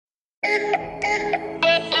Good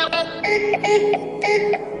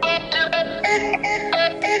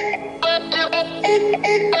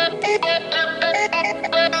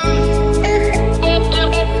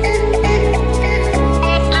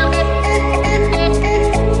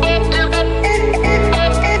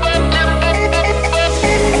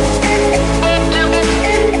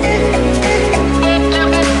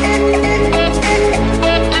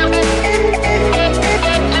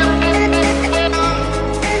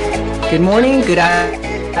morning, good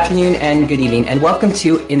afternoon, and good evening, and welcome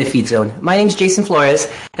to In the Feed Zone. My name is Jason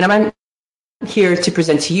Flores, and I'm here to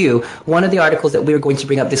present to you one of the articles that we're going to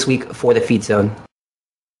bring up this week for the Feed Zone.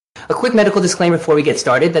 A quick medical disclaimer before we get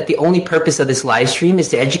started that the only purpose of this live stream is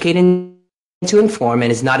to educate and to inform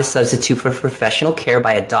and is not a substitute for professional care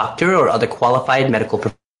by a doctor or other qualified medical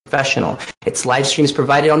professional. Its live stream is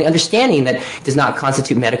provided on the understanding that it does not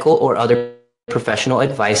constitute medical or other professional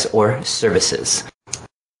advice or services.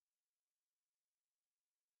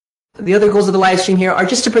 The other goals of the live stream here are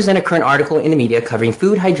just to present a current article in the media covering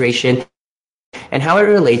food, hydration, and how it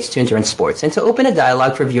relates to endurance sports, and to open a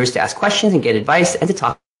dialogue for viewers to ask questions and get advice and to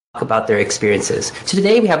talk about their experiences. So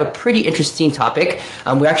today we have a pretty interesting topic.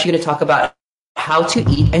 We're actually going to talk about how to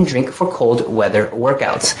eat and drink for cold weather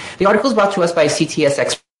workouts. The article is brought to us by a CTS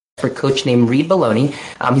expert coach named Reed Baloney.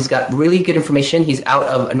 He's got really good information. He's out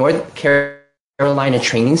of North Carolina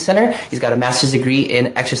Training Center. He's got a master's degree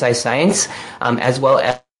in exercise science, as well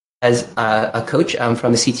as a coach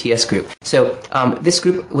from the CTS group. So this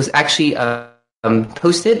group was actually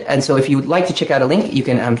posted, and so if you would like to check out a link, you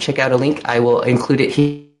can check out a link. I will include it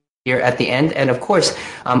here at the end, and of course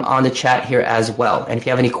on the chat here as well. And if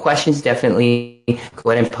you have any questions, definitely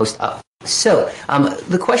go ahead and post up. So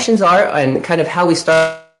the questions are, and kind of how we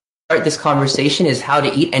start this conversation is how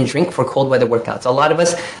to eat and drink for cold weather workouts. A lot of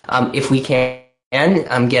us, if we can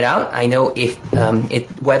get out. I know if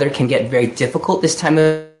weather can get very difficult this time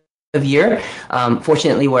of year.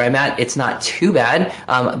 Fortunately, where I'm at, it's not too bad,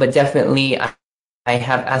 but definitely I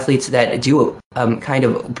have athletes that do kind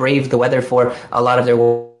of brave the weather for a lot of their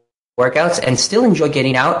workouts and still enjoy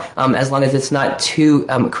getting out as long as it's not too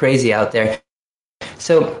crazy out there.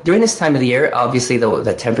 So during this time of the year, obviously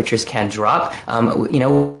the temperatures can drop.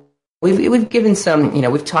 We've given some,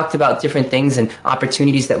 we've talked about different things and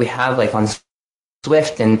opportunities that we have, like on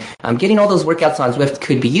Zwift, and getting all those workouts on Zwift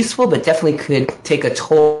could be useful, but definitely could take a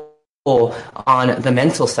toll on the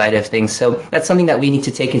mental side of things. So that's something that we need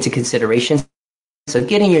to take into consideration. So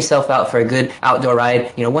getting yourself out for a good outdoor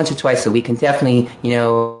ride, once or twice a week can definitely,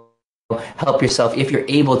 help yourself if you're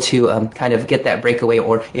able to kind of get that breakaway,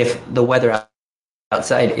 or if the weather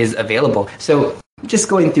outside is available. So just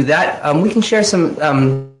going through that, we can share some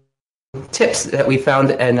tips that we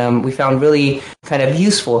found, and we found really kind of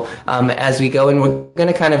useful as we go, and we're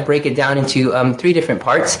going to kind of break it down into 3 different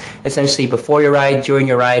parts, essentially before your ride, during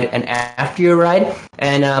your ride, and after your ride.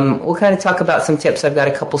 And we'll kind of talk about some tips. I've got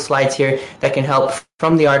a couple slides here that can help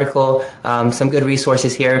from the article, some good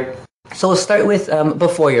resources here. So we'll start with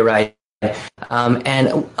before your ride.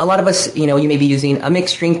 And a lot of us, you may be using a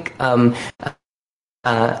mixed drink with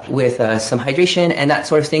some hydration and that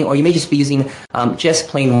sort of thing, or you may just be using just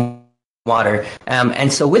plain water.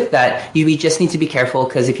 And so with that, you just need to be careful,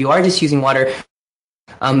 because if you are just using water,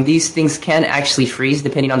 these things can actually freeze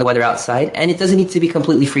depending on the weather outside. And it doesn't need to be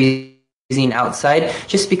completely freezing outside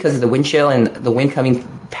just because of the wind chill and the wind coming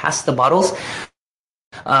past the bottles.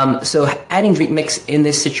 So adding drink mix in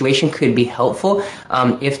this situation could be helpful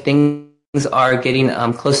if things are getting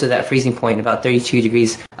close to that freezing point, about 32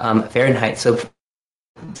 degrees Fahrenheit. So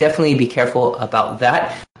definitely be careful about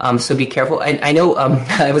that. So be careful. I know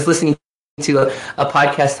I was listening to a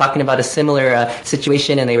podcast talking about a similar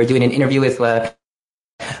situation, and they were doing an interview with one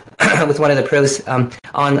of the pros on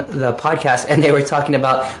the podcast, and they were talking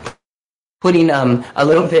about putting a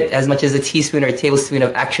little bit, as much as a teaspoon or a tablespoon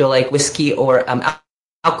of actual whiskey or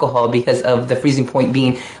alcohol, because of the freezing point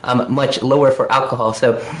being much lower for alcohol.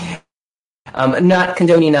 So not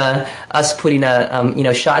condoning us putting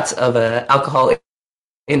shots of alcohol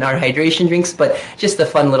in our hydration drinks, but just a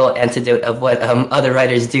fun little antidote of what other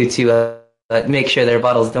riders do to make sure their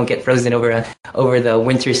bottles don't get frozen over the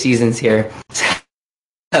winter seasons here.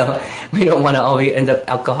 So we don't want to all end up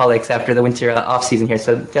alcoholics after the winter off season here.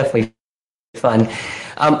 So definitely fun.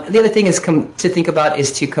 The other thing is to think about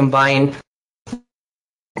is to combine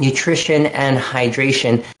nutrition and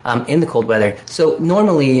hydration in the cold weather. So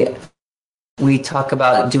normally we talk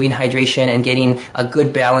about doing hydration and getting a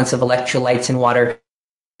good balance of electrolytes and water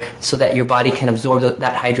so that your body can absorb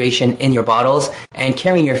that hydration in your bottles, and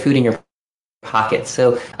carrying your food in your pocket.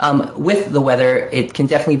 So with the weather, it can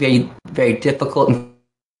definitely be very difficult and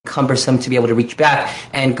cumbersome to be able to reach back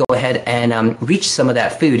and go ahead and reach some of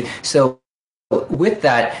that food. So with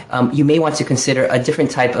that, you may want to consider a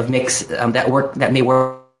different type of mix that may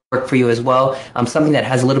work for you as well. Something that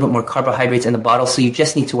has a little bit more carbohydrates in the bottle, so you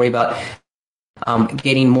just need to worry about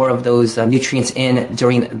getting more of those nutrients in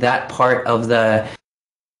during that part of the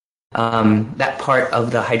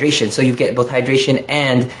hydration. So you get both hydration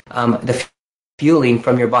and the fueling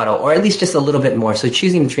from your bottle, or at least just a little bit more. So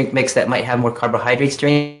choosing a drink mix that might have more carbohydrates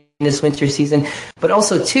during this winter season, but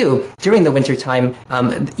also too during the winter time,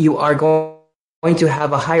 you are going to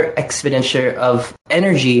have a higher expenditure of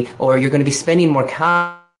energy, or you're going to be spending more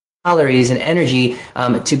calories and energy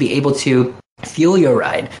to be able to fuel your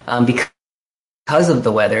ride because of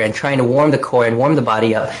the weather and trying to warm the core and warm the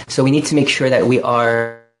body up. So we need to make sure that we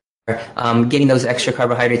are getting those extra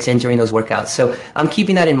carbohydrates in during those workouts. So I'm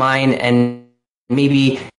keeping that in mind, and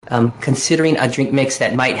maybe considering a drink mix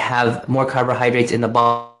that might have more carbohydrates in the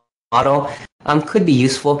bottle could be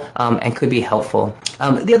useful and could be helpful.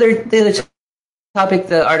 The other topic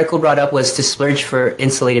the article brought up was to splurge for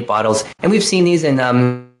insulated bottles, and we've seen these in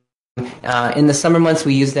the summer months.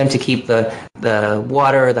 We use them to keep the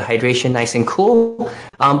water, the hydration nice and cool,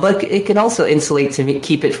 but it can also insulate to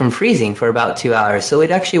keep it from freezing for about 2 hours. So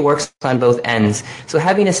it actually works on both ends. So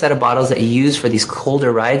having a set of bottles that you use for these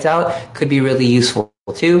colder rides out could be really useful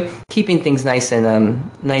too, keeping things nice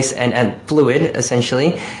and fluid,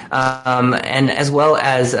 essentially, and as well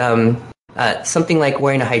as something like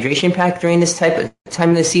wearing a hydration pack during this time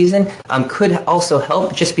of the season could also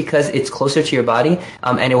help, just because it's closer to your body,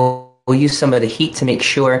 and it will use some of the heat to make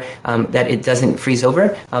sure that it doesn't freeze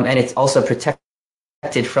over, and it's also protected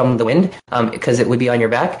from the wind because it would be on your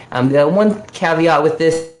back. The one caveat with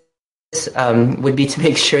this would be to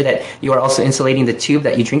make sure that you are also insulating the tube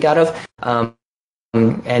that you drink out of,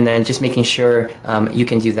 and then just making sure you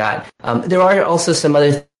can do that. There are also some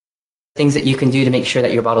other things that you can do to make sure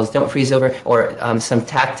that your bottles don't freeze over, or some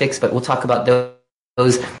tactics, but we'll talk about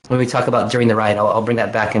those when we talk about during the ride. I'll bring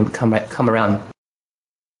that back and come around.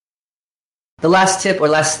 The last tip or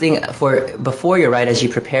last thing for before your ride, as you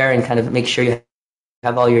prepare and kind of make sure you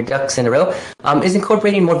have all your ducks in a row, is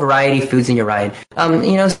incorporating more variety of foods in your ride.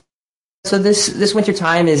 So this winter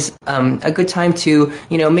time is a good time to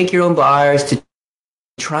make your own bars, to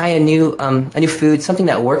try a new food, something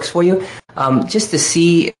that works for you, just to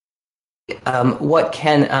see what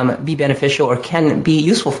can be beneficial or can be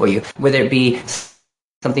useful for you, whether it be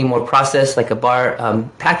something more processed like a bar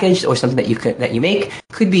packaged, or something that you make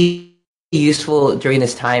could be useful during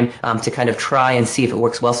this time to kind of try and see if it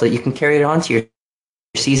works well, so that you can carry it on to your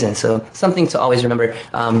season. So something to always remember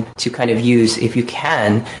to kind of use if you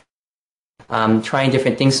can, trying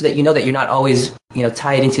different things, so that you know that you're not always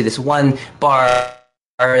tied into this one bar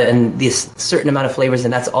and this certain amount of flavors,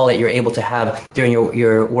 and that's all that you're able to have during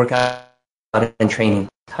your workout and training.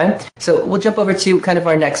 Okay, so we'll jump over to kind of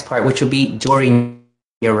our next part, which will be during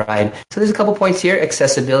your ride. So there's a couple points here: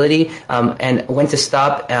 accessibility and when to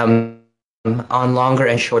stop on longer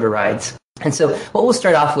and shorter rides. And so what we'll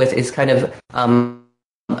start off with is kind of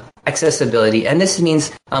accessibility, and this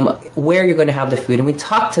means where you're going to have the food. And we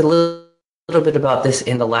talked a little bit about this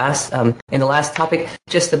in the last topic,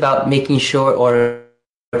 just about making sure or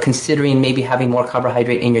considering maybe having more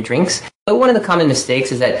carbohydrate in your drinks. But one of the common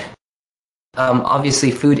mistakes is that obviously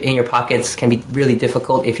food in your pockets can be really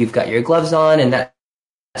difficult if you've got your gloves on and that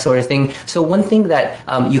sort of thing. So one thing that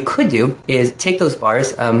you could do is take those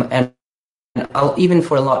bars and even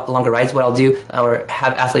for longer rides, what I'll do, or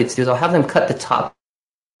have athletes do, is I'll have them cut the tops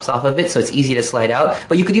off of it so it's easy to slide out.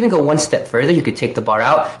 But you could even go one step further. You could take the bar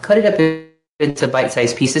out, cut it up into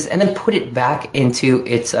bite-sized pieces, and then put it back into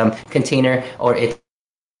its container or its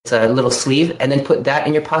little sleeve, and then put that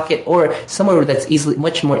in your pocket or somewhere that's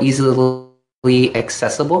much more easily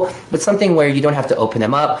accessible, but something where you don't have to open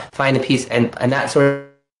them up, find the piece, and that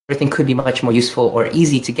sort of thing could be much more useful or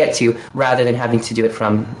easy to get to, rather than having to do it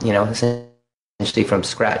from essentially from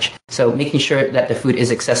scratch. So making sure that the food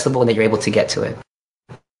is accessible and that you're able to get to it.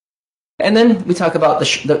 And then we talk about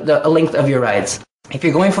the length of your rides. If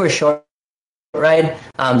you're going for a short ride,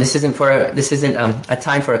 this isn't a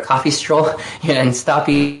time for a coffee stroll and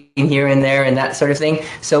stopping here and there and that sort of thing.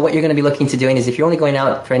 So what you're going to be looking to doing is, if you're only going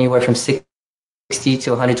out for anywhere from 60 to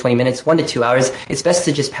 120 minutes, 1 to 2 hours, it's best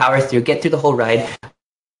to just power through, get through the whole ride,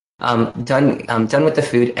 done with the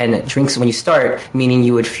food and drinks when you start, meaning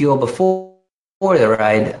you would fuel before the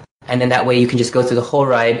ride, and then that way you can just go through the whole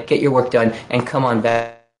ride, get your work done, and come on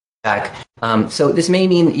back. So this may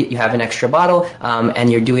mean you have an extra bottle, and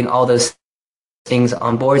you're doing all those things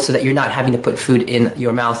on board, so that you're not having to put food in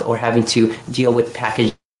your mouth or having to deal with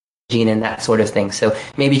packaging and that sort of thing. So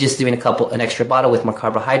maybe just doing an extra bottle with more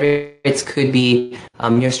carbohydrates could be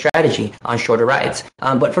your strategy on shorter rides.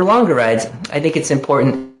 But for longer rides, I think it's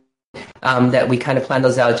important that we kind of plan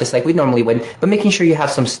those out just like we normally would, but making sure you have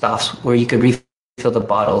some stops where you could refill the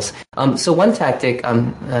bottles. So one tactic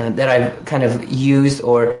that I've kind of used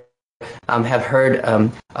or have heard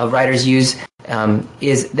riders use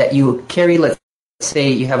is that you carry, let's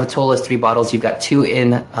say you have a total of 3 bottles, you've got 2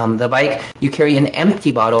 in the bike, you carry an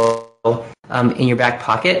empty bottle in your back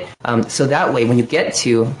pocket. So that way, when you get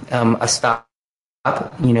to a stop,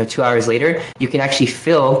 2 hours later, you can actually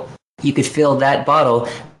fill that bottle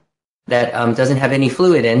that doesn't have any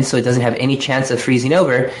fluid in, so it doesn't have any chance of freezing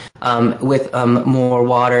over, with more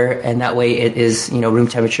water, and that way it is, room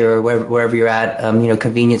temperature or wherever you're at,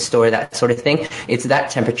 convenience store, that sort of thing. It's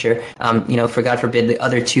that temperature. For God forbid the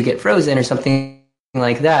other 2 get frozen or something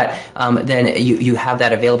like that, then you have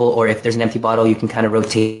that available, or if there's an empty bottle, you can kind of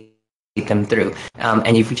rotate them through.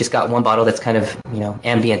 And if you just got one bottle that's kind of,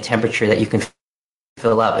 ambient temperature that you can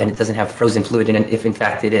fill up and it doesn't have frozen fluid in it, if in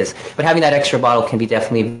fact it is. But having that extra bottle can be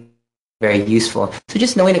definitely very useful. So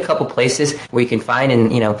just knowing a couple places where you can find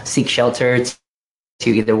and, seek shelter to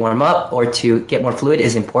either warm up or to get more fluid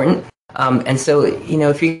is important. And so,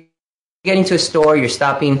 if you're getting to a store, you're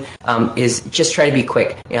stopping, is just try to be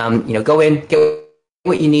quick. Go in, get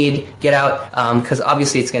what you need, get out, because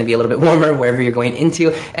obviously it's going to be a little bit warmer wherever you're going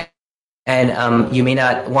into. And you may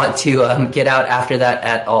not want to get out after that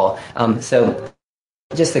at all. So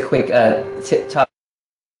just a quick top.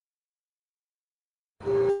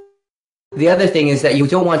 The other thing is that you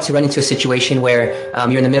don't want to run into a situation where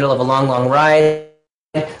you're in the middle of a long ride,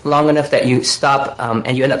 long enough that you stop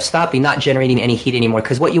and you end up stopping, not generating any heat anymore.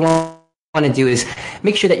 Because what you want to do is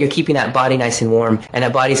make sure that you're keeping that body nice and warm and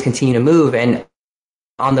that body's continue to move. And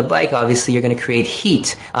on the bike, obviously, you're going to create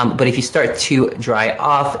heat. But if you start to dry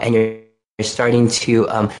off and you're starting to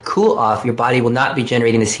cool off, your body will not be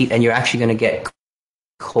generating this heat and you're actually going to get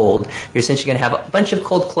cold. You're essentially going to have a bunch of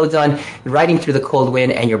cold clothes on, riding through the cold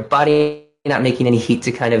wind, and your body not making any heat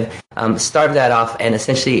to kind of starve that off, and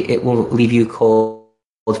essentially it will leave you cold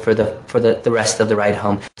for the rest of the ride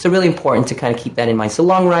home. So really important to kind of keep that in mind. So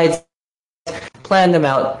long rides, plan them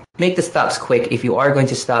out, make the stops quick. If you are going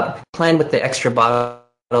to stop, plan with the extra bottle,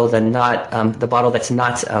 the bottle that's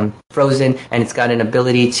not frozen and it's got an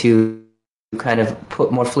ability to kind of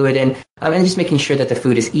put more fluid in, and just making sure that the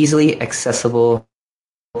food is easily accessible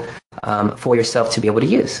for yourself to be able to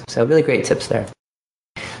use. So really great tips there.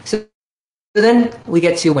 So then we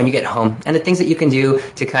get to when you get home and the things that you can do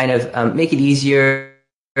to kind of make it easier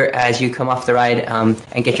as you come off the ride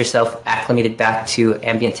and get yourself acclimated back to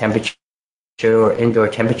ambient temperature or indoor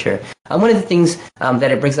temperature. One of the things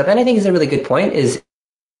that it brings up, and I think is a really good point, is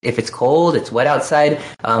if it's cold, it's wet outside,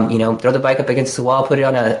 throw the bike up against the wall, put it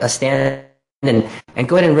on a stand, and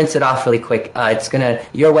go ahead and rinse it off really quick.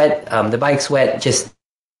 You're wet, the bike's wet, just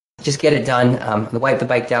get it done. Wipe the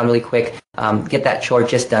bike down really quick. Get that chore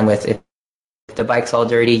just done with. If the bike's all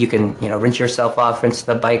dirty, you can rinse yourself off, rinse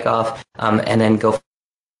the bike off, and then go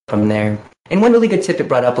from there. And one really good tip it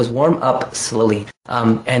brought up was warm up slowly.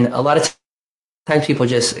 And a lot of times people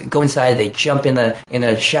just go inside, they jump in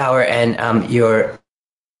the shower, and you're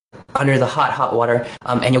under the hot water,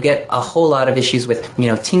 and you'll get a whole lot of issues with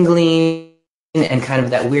tingling and kind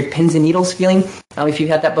of that weird pins and needles feeling. If you've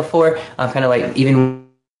had that before, kind of like even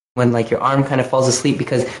when like your arm kind of falls asleep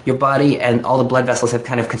because your body and all the blood vessels have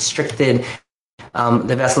kind of constricted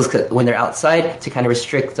the vessels when they're outside to kind of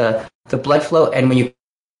restrict the blood flow. And when you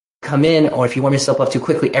come in, or if you warm yourself up too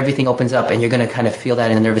quickly, everything opens up and you're going to kind of feel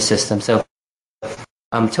that in the nervous system. So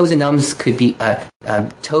toes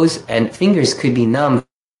and fingers could be numb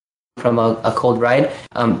from a cold ride.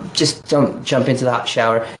 Just don't jump into the hot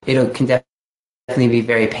shower. It can definitely be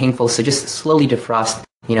very painful. So just slowly defrost,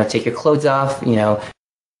 take your clothes off,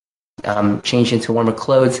 change into warmer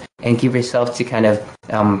clothes, and give yourself to kind of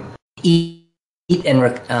eat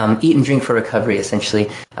and drink for recovery, essentially.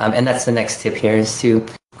 And that's the next tip here, is to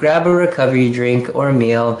grab a recovery drink or a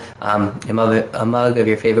meal, a mug of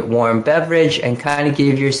your favorite warm beverage, and kind of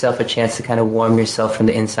give yourself a chance to kind of warm yourself from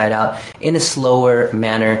the inside out in a slower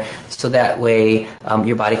manner, so that way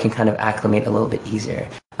your body can kind of acclimate a little bit easier.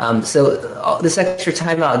 So this extra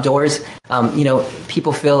time outdoors,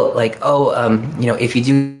 people feel like, if you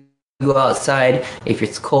do go outside, if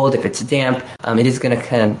it's cold, if it's damp, it is going to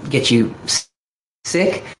kind of get you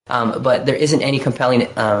sick, but there isn't any compelling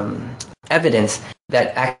evidence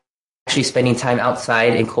that actually spending time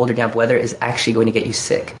outside in cold or damp weather is actually going to get you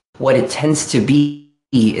sick. What it tends to be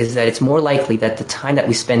is that it's more likely that the time that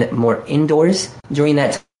we spend more indoors during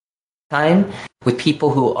that time with people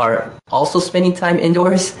who are also spending time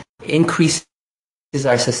indoors, increases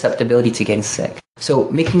our susceptibility to getting sick. So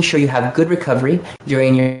making sure you have good recovery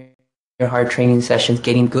during your hard training sessions,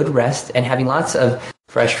 getting good rest, and having lots of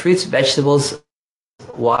fresh fruits, vegetables,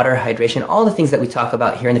 water, hydration, all the things that we talk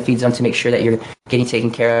about here in the feed zone to make sure that you're getting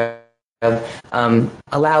taken care of,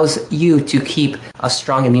 allows you to keep a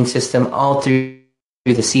strong immune system all through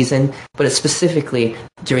the season, but it's specifically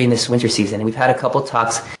during this winter season. And we've had a couple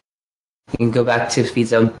talks. You can go back to Feed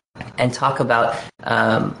Zone and talk about,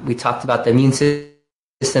 we talked about the immune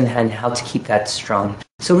system and how to keep that strong.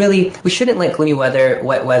 So really, we shouldn't let gloomy weather,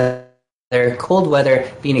 wet weather, cold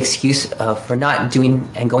weather be an excuse for not doing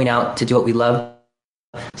and going out to do what we love.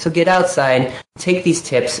 So get outside, take these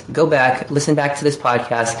tips, go back, listen back to this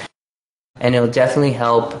podcast, and it'll definitely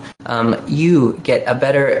help you get a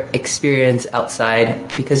better experience outside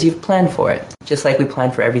because you've planned for it. Just like we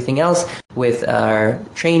plan for everything else with our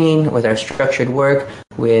training, with our structured work,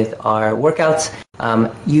 with our workouts.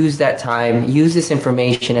 Use that time, use this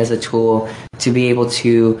information as a tool to be able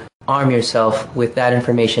to arm yourself with that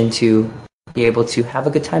information to be able to have a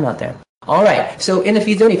good time out there. All right, so in the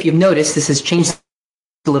feed zone, if you've noticed, this has changed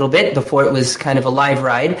a little bit. Before it was kind of a live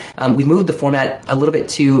ride. We moved the format a little bit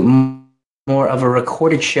to more of a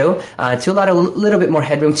recorded show to allow a little bit more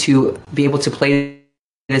headroom to be able to play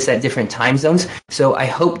this at different time zones. So I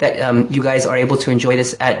hope that you guys are able to enjoy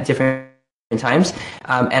this at different times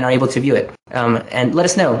and are able to view it. And let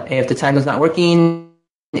us know if the time is not working,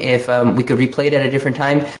 if we could replay it at a different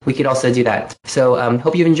time, we could also do that. So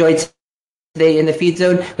hope you've enjoyed today in the feed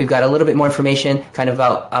zone. We've got a little bit more information kind of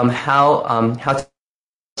about how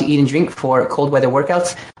to eat and drink for cold weather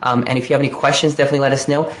workouts. And if you have any questions, definitely let us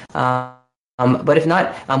know. But if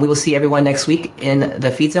not, we will see everyone next week in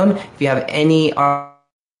the feed zone. If you have any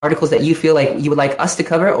articles that you feel like you would like us to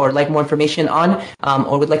cover or like more information on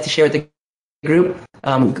or would like to share with the group,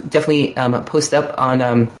 definitely post up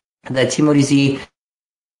on the Team ODZ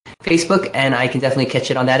Facebook, and I can definitely catch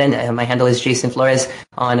it on that end. My handle is Jason Flores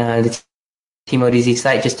on the Team ODZ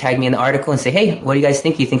site. Just tag me in the article and say, hey, what do you guys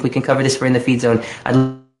think? You think we can cover this for in the feed zone? I'd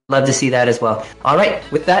love to see that as well. All right,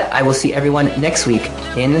 with that, I will see everyone next week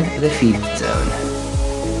in the feed zone.